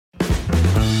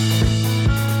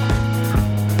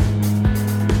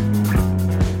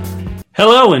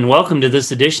Hello and welcome to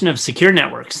this edition of Secure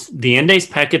Networks, the Endace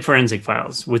Packet Forensic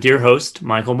Files, with your host,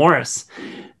 Michael Morris.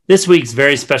 This week's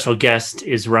very special guest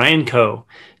is Ryan Coe,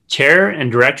 Chair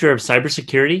and Director of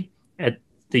Cybersecurity at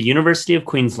the University of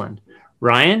Queensland.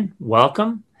 Ryan,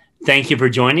 welcome. Thank you for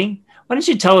joining. Why don't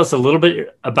you tell us a little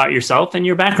bit about yourself and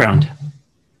your background?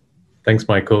 Thanks,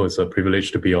 Michael. It's a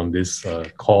privilege to be on this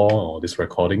call or this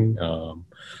recording.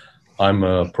 I'm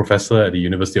a professor at the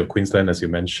University of Queensland, as you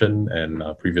mentioned, and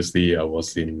previously I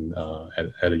was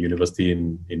at a university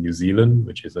in New Zealand,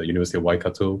 which is the University of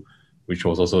Waikato, which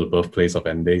was also the birthplace of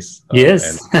Endace.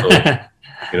 Yes.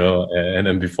 And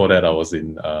then before that, I was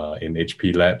in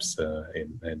HP Labs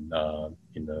in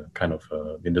a kind of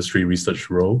industry research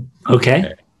role.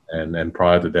 Okay. And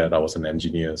prior to that, I was an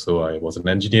engineer. So I was an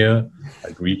engineer, I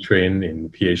retrained in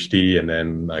PhD, and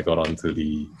then I got onto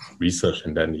the research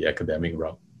and then the academic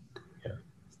route.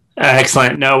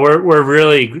 Excellent. No, we're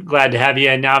really glad to have you.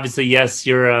 And obviously, yes,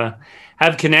 you're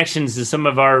have connections to some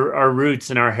of our roots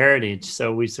and our heritage.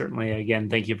 So we certainly, again,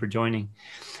 thank you for joining.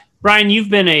 Ryan, you've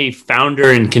been a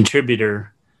founder and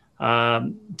contributor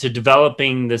to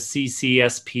developing the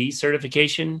CCSP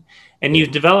certification, and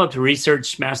you've developed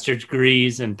research master's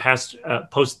degrees and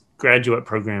postgraduate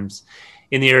programs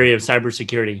in the area of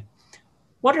cybersecurity.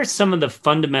 What are some of the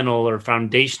fundamental or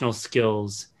foundational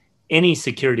skills any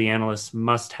security analyst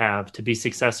must have to be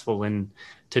successful in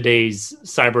today's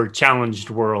cyber challenged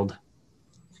world?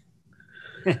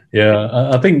 Yeah,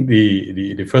 I think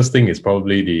the first thing is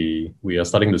probably we are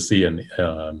starting to see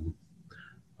an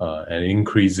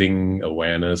increasing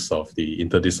awareness of the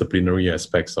interdisciplinary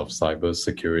aspects of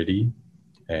cybersecurity,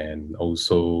 and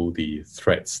also the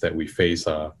threats that we face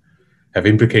have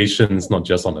implications not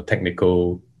just on the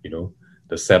technical,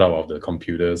 the setup of the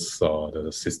computers or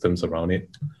the systems around it,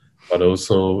 but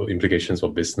also implications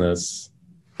for business,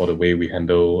 for the way we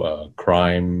handle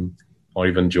crime, or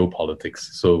even geopolitics.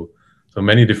 So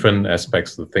many different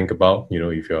aspects to think about,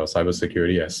 if you're a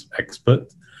cybersecurity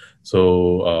expert.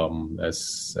 So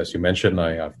as you mentioned,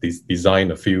 I have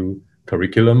designed a few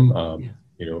curriculum,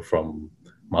 from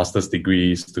master's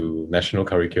degrees to national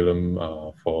curriculum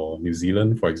for New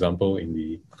Zealand, for example, in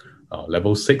the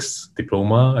level 6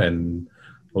 diploma, and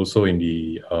also in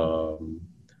the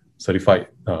certified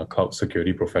cloud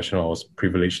security professional. I was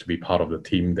privileged to be part of the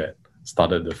team that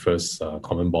started the first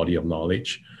common body of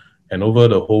knowledge. And over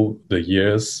the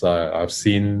years, I've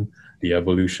seen the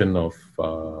evolution of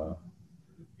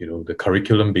the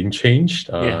curriculum being changed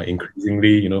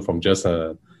increasingly. From just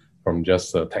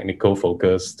a technical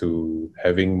focus to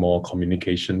having more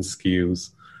communication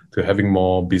skills, to having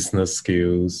more business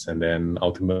skills, and then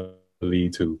ultimately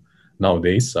to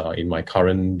nowadays in my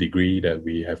current degree that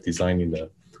we have designed in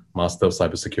the Master of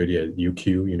Cybersecurity at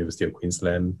UQ, University of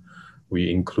Queensland,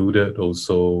 we included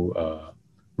also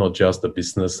not just the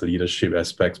business leadership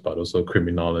aspects, but also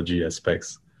criminology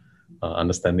aspects,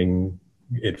 understanding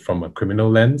it from a criminal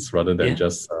lens rather than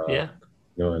just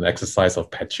an exercise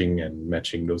of patching and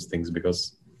matching those things,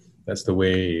 because that's the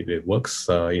way it works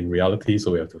in reality.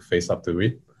 So we have to face up to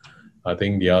it. I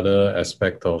think the other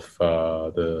aspect of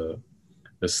the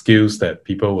skills that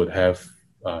people would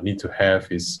need to have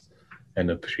is an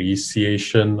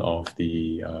appreciation of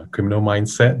the criminal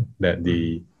mindset that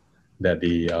the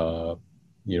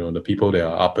people they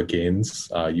are up against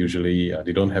usually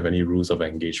they don't have any rules of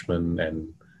engagement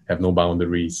and have no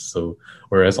boundaries. So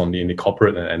whereas in the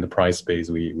corporate and enterprise space,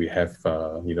 we have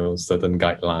certain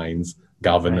guidelines,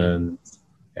 governance,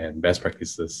 and best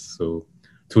practices. So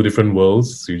two different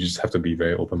worlds. So you just have to be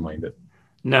very open-minded.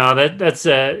 No, that's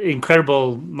an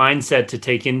incredible mindset to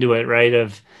take into it, right?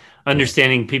 Of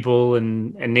understanding people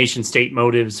and nation state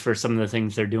motives for some of the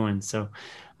things they're doing. So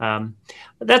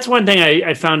that's one thing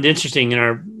I found interesting in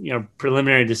our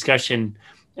preliminary discussion.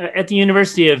 At the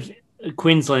University of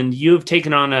Queensland, you have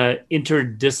taken on an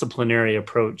interdisciplinary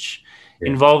approach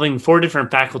involving 4 different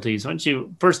faculties. Why don't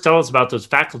you first tell us about those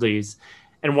faculties,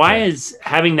 and why is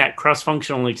having that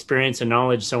cross-functional experience and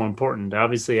knowledge so important?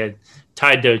 Obviously,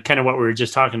 tied to kind of what we were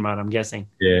just talking about, I'm guessing.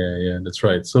 Yeah, that's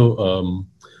right. So,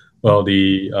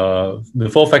 the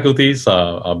 4 faculties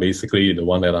are basically the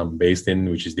one that I'm based in,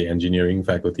 which is the engineering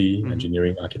faculty,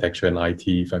 engineering, architecture, and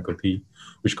IT faculty,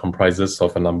 which comprises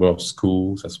of a number of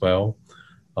schools as well.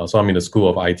 So I'm in the School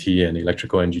of IT and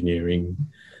Electrical Engineering.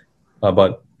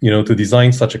 But to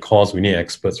design such a course, we need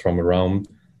experts from around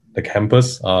the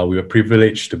campus. We were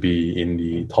privileged to be in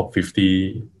the top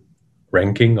 50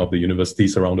 ranking of the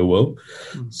universities around the world.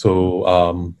 So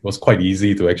it was quite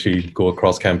easy to actually go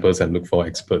across campus and look for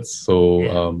experts.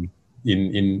 So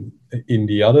in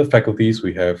the other faculties,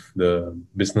 we have the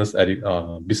business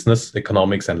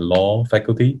economics and law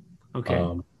faculty. Okay.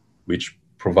 which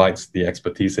provides the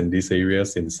expertise in these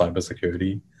areas in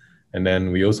cybersecurity. And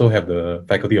then we also have the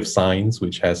Faculty of Science,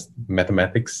 which has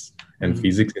mathematics and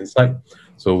physics inside.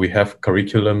 So we have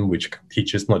curriculum which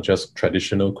teaches not just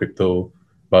traditional crypto,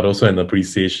 but also an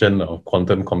appreciation of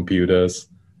quantum computers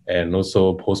and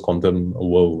also post-quantum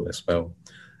world as well.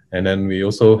 And then we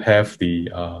also have the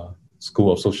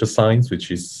School of Social Science, which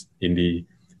is in the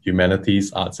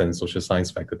Humanities, Arts, and Social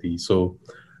Science faculty. So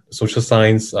social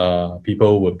science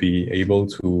people would be able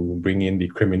to bring in the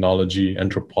criminology,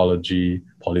 anthropology,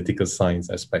 political science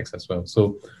aspects as well.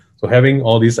 So having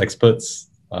all these experts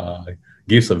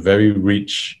gives a very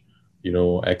rich,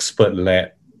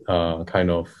 expert-led kind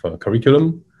of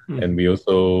curriculum. And we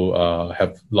also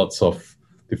have lots of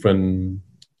different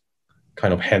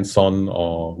kind of hands-on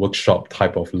or workshop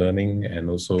type of learning. And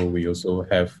also we also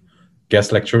have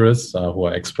guest lecturers who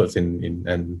are experts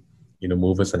in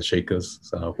movers and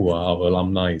shakers who are our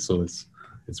alumni. So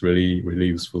it's really, really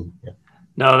useful. Yeah.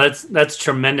 No, that's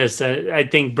tremendous. I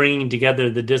think bringing together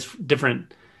the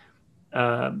different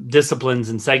disciplines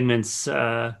and segments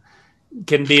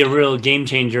can be a real game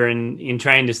changer in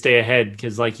trying to stay ahead.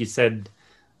 Because like you said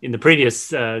in the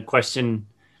previous question,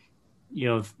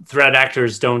 threat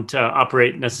actors don't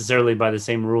operate necessarily by the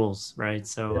same rules, right?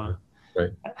 So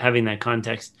right. Having that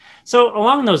context. So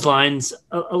along those lines,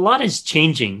 a lot is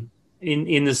changing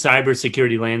in the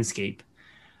cybersecurity landscape.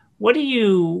 What do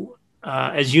you,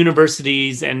 as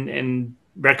universities and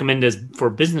recommend as for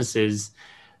businesses,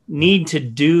 need to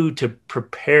do to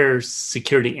prepare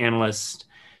security analysts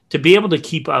to be able to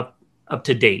keep up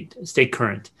to date, stay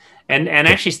current, and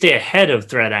actually stay ahead of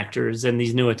threat actors and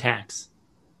these new attacks?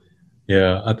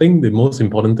 Yeah, I think the most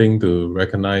important thing to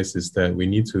recognize is that we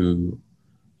need to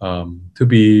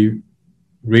be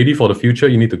ready for the future.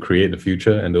 You need to create the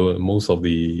future, and most of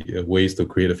the ways to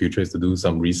create a future is to do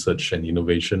some research and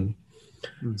innovation.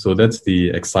 So that's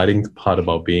the exciting part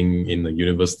about being in a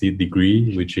university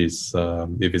degree, which is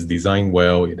if it's designed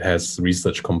well, it has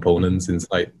research components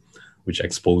inside, which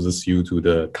exposes you to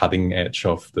the cutting edge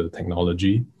of the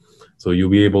technology. So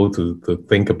you'll be able to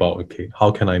think about, okay,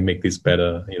 how can I make this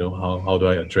better? How do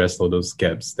I address all those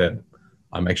gaps that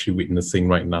I'm actually witnessing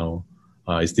right now?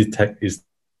 Is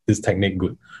this technique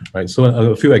good, right? So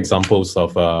a few examples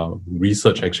of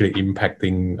research actually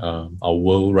impacting our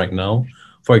world right now.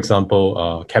 For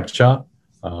example, CAPTCHA.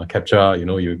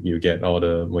 CAPTCHA, you get all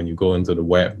when you go into the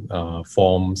web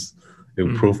forms, it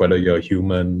will prove whether you're a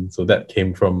human. So that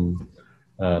came from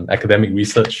academic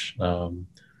research.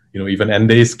 Even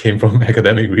ENDACE came from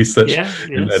academic research at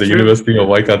the University of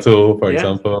Waikato, for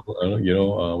example,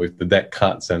 with the deck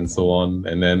cards and so on.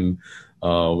 And then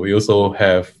we also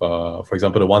have, for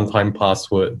example, the one-time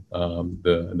password,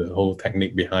 the whole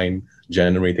technique behind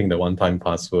generating the one-time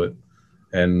password,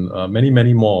 and many,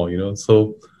 many more,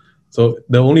 So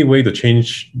the only way to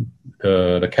change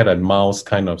the cat and mouse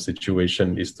kind of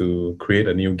situation is to create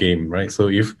a new game, right? So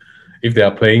if they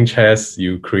are playing chess,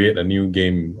 you create a new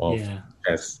game of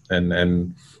chess, and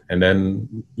then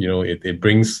it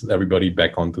brings everybody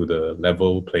back onto the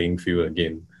level playing field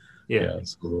again. Yeah,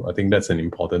 so I think that's an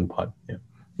important part. Yeah.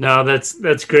 No,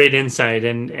 that's great insight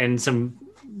and some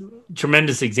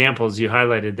tremendous examples you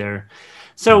highlighted there.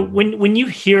 So when you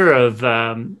hear of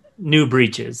new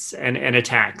breaches and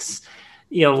attacks,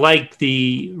 like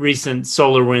the recent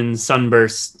SolarWinds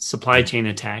Sunburst supply chain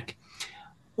attack,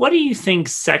 what do you think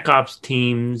SecOps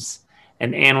teams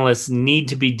and analysts need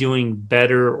to be doing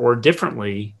better or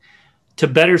differently to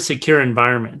better secure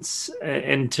environments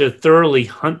and to thoroughly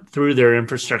hunt through their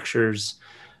infrastructures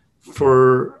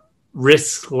for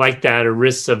risks like that or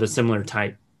risks of a similar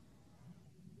type?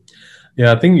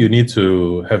 Yeah, I think you need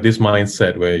to have this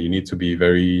mindset where you need to be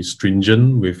very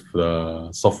stringent with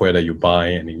the software that you buy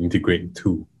and integrate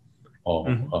to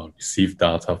or receive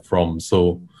data from.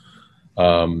 So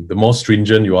the more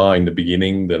stringent you are in the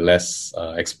beginning, the less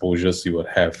exposures you would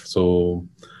have. So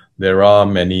there are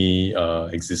many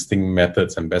existing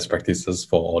methods and best practices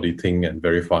for auditing and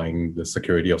verifying the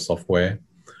security of software.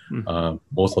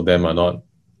 Most of them are not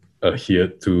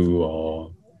adhered to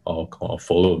or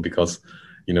followed because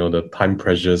the time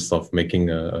pressures of making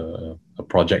a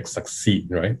project succeed,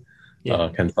 right?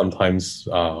 Can sometimes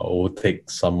overtake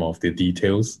some of the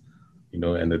details,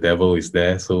 and the devil is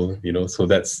there. So so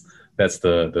that's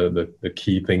the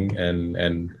key thing.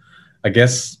 And I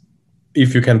guess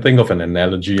if you can think of an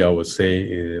analogy, I would say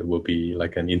it will be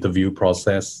like an interview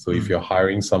process. So if you're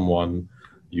hiring someone,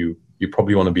 you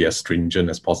probably want to be as stringent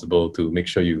as possible to make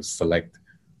sure you select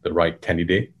the right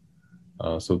candidate.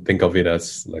 So think of it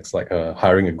as like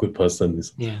hiring a good person.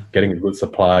 Is Yeah. Getting a good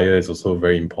supplier is also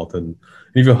very important.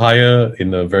 If you hire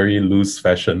in a very loose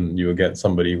fashion, you will get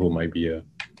somebody who might be a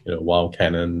wild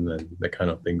cannon and that kind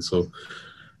of thing. So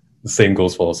the same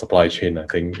goes for supply chain. I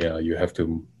think you have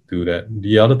to do that.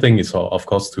 The other thing is, of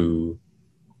course, to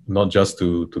not just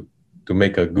to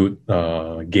make a good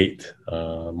gate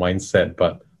mindset,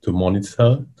 but to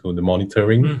monitor. To the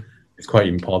monitoring is quite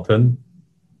important,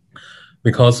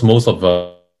 because most of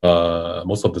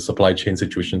the supply chain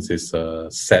situations is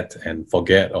set and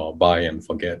forget, or buy and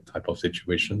forget type of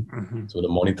situation. So the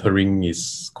monitoring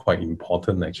is quite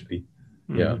important, actually.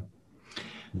 Yeah.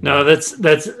 No, that's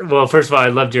well. First of all, I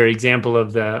loved your example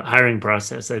of the hiring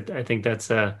process. I think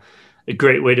that's a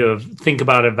great way to think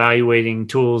about evaluating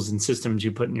tools and systems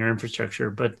you put in your infrastructure.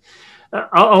 But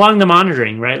along the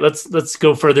monitoring, right? Let's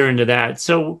go further into that.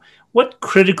 So, what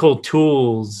critical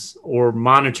tools or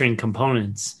monitoring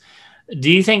components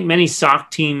do you think many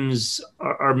SOC teams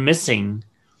are missing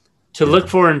to look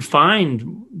for and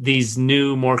find these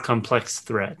new, more complex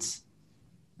threats?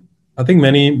 I think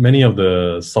many of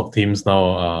the SOC teams now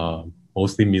are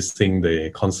mostly missing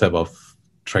the concept of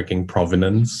tracking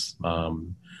provenance.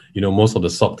 Most of the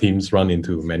SOC teams run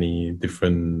into many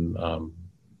different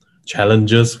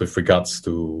challenges with regards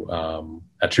to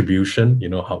attribution.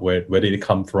 Where did it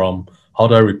come from? How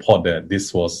do I report that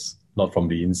this was not from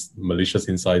the malicious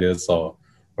insiders, or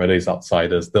whether it's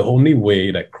outsiders? The only way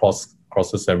that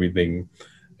crosses everything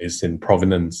is in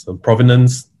provenance. And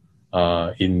provenance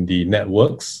in the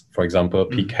networks, for example,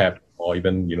 PCAP, or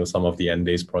even some of the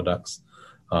Endace products,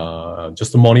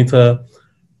 just to monitor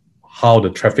how the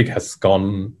traffic has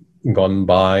gone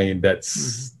by.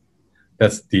 That's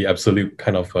the absolute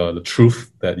kind of the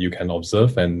truth that you can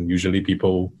observe, and usually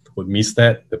people would miss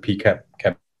that, the PCAP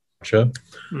capture.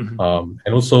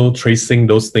 And also tracing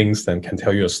those things then can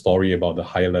tell you a story about the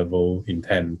higher level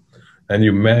intent, and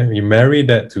you marry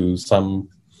that to some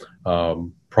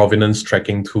provenance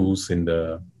tracking tools in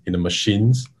the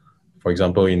machines, for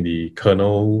example, in the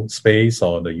kernel space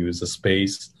or the user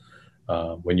space.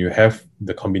 When you have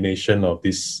the combination of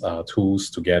these tools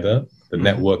together, the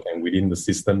network and within the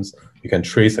systems, you can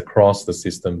trace across the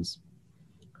systems,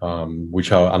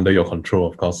 which are under your control,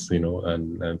 of course.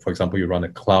 And for example, you run a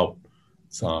cloud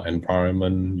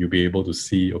environment, you'll be able to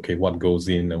see, okay, what goes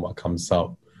in and what comes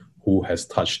out, who has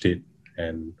touched it,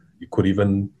 and you could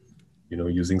even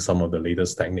using some of the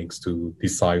latest techniques to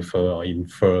decipher or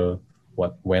infer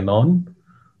what went on.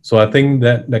 So I think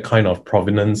that kind of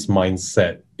provenance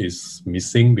mindset is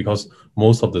missing, because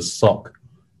most of the SOC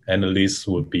analysts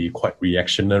would be quite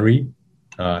reactionary,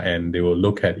 and they will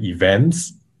look at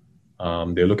events.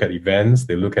 They look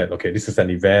at, okay, this is an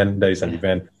event, that is an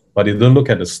event, but they don't look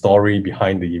at the story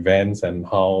behind the events and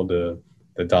how the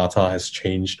data has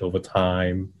changed over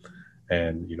time,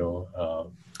 and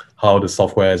how the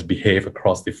software has behaved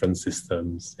across different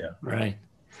systems. Yeah. Right.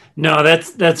 No,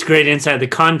 that's great insight. The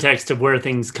context of where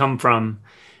things come from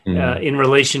in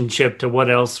relationship to what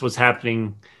else was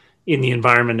happening in the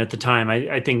environment at the time.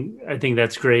 I think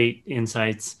that's great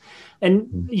insights.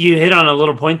 And you hit on a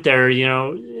little point there.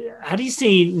 How do you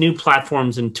see new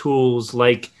platforms and tools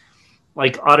like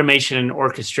automation and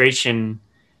orchestration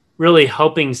really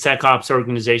helping SecOps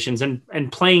organizations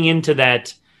and playing into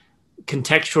that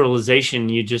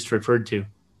contextualization you just referred to?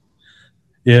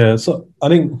 Yeah, so I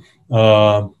think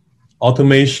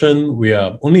automation, we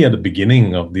are only at the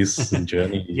beginning of this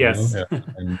journey. Yes. Yeah.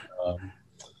 And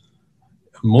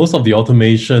most of the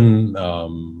automation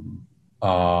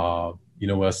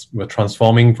we're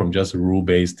transforming from just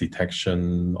rule-based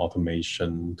detection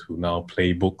automation to now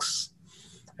playbooks,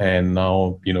 and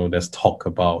now there's talk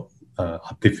about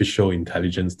artificial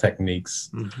intelligence techniques.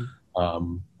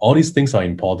 All these things are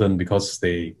important because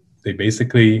they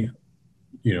basically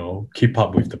keep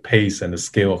up with the pace and the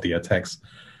scale of the attacks.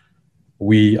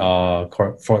 We are,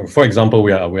 for example,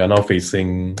 we are now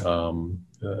facing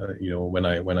when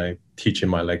I teach in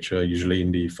my lecture, usually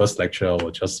in the first lecture I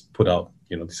will just put out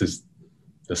this is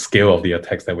the scale of the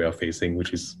attacks that we are facing,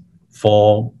 which is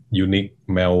 4 unique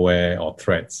malware or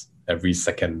threats every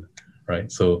second,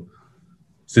 right? So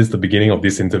since the beginning of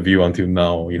this interview until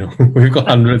now, we've got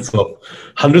hundreds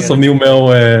of new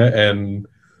malware, and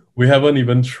we haven't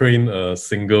even trained a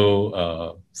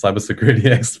single cybersecurity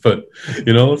expert.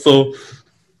 So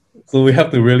we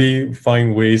have to really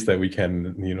find ways that we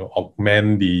can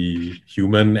augment the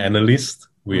human analyst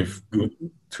with good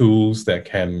tools that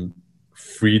can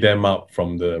free them up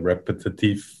from the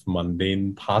repetitive,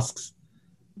 mundane tasks,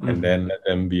 and then let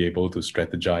them be able to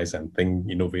strategize and think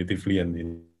innovatively and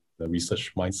in the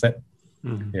research mindset.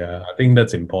 Yeah, I think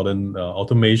that's important.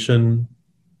 Automation,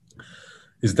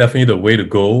 is definitely the way to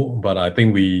go. But I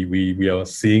think we are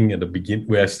seeing at the begin.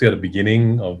 We are still at the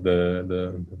beginning of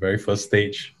the very first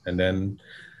stage, and then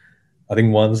I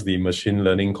think once the machine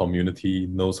learning community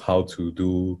knows how to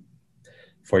do,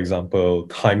 for example,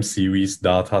 time series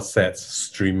data sets,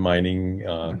 stream mining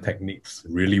techniques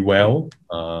really well,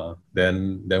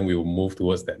 then we will move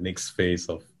towards that next phase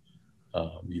of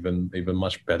even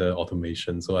much better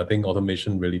automation. So I think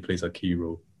automation really plays a key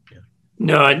role. Yeah.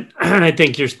 No, I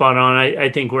think you're spot on. I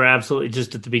think we're absolutely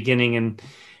just at the beginning, and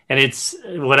it's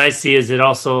what I see is it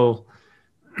also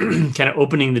kind of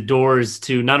opening the doors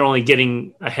to not only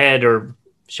getting ahead, or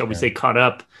shall we say caught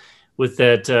up with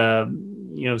that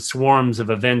swarms of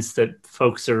events that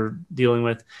folks are dealing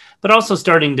with, but also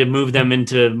starting to move them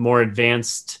into more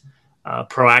advanced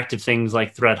proactive things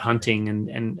like threat hunting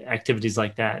and activities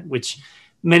like that, which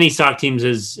many SOC teams,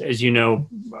 as you know,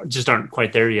 just aren't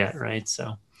quite there yet, right?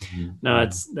 So no,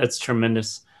 that's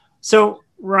tremendous. So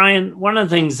Ryan, one of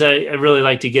the things I really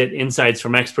like to get insights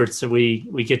from experts that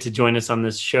we get to join us on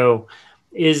this show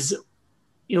is,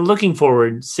 looking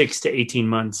forward 6 to 18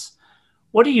 months,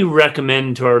 what do you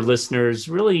recommend to our listeners,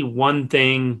 really one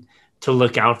thing to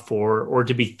look out for or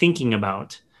to be thinking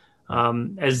about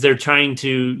as they're trying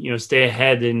to, stay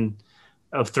ahead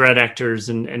of threat actors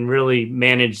and really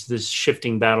manage this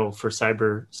shifting battle for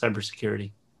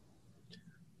cybersecurity?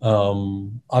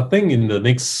 I think in the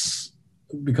next,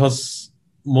 because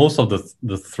most of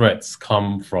the threats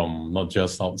come from not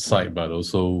just outside, but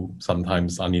also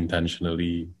sometimes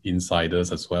unintentionally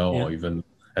insiders as well, or even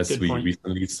as we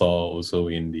recently saw also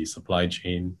in the supply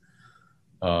chain.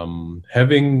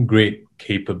 Having great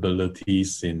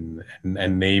capabilities in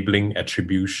enabling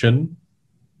attribution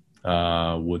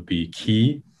would be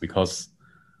key, because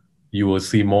you will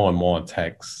see more and more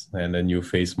attacks, and then you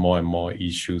face more and more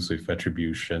issues with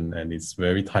attribution, and it's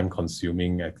very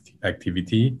time-consuming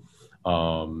activity.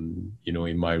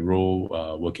 In my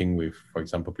role working with, for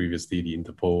example, previously the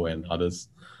Interpol and others,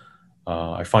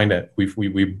 I find that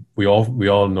we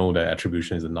all know that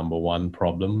attribution is the number one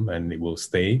problem, and it will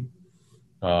stay.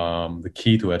 The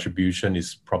key to attribution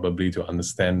is probably to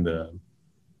understand the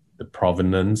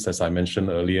provenance, as I mentioned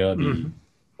earlier,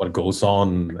 what goes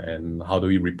on, and how do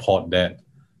we report that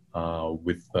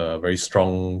with very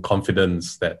strong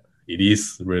confidence that it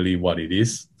is really what it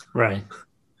is. Right.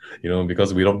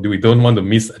 Because we don't want to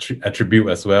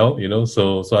misattribute as well.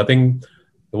 So I think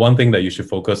the one thing that you should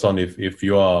focus on, if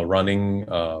you are running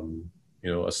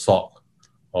a SOC,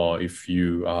 or if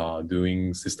you are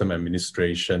doing system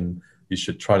administration, you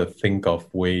should try to think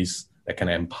of ways that can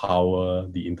empower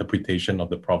the interpretation of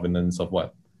the provenance of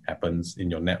what happens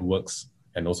in your networks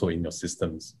and also in your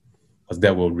systems, because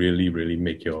that will really, really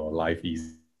make your life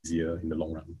easier in the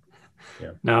long run.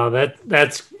 Yeah. No,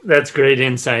 that's great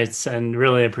insights, and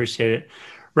really appreciate it.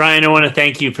 Ryan, I want to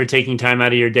thank you for taking time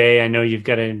out of your day. I know you've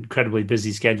got an incredibly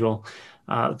busy schedule.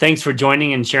 Thanks for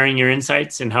joining and sharing your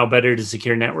insights and how better to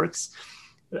secure networks.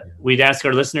 We'd ask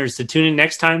our listeners to tune in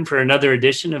next time for another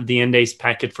edition of the Endace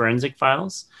Packet Forensic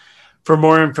Files. For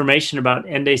more information about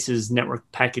Endace's network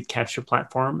packet capture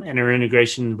platform and our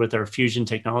integration with our Fusion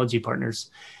technology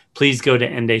partners, please go to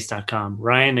endace.com.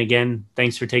 Ryan, again,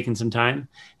 thanks for taking some time,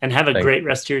 and have a great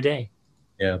rest of your day.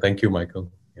 Yeah, thank you,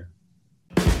 Michael.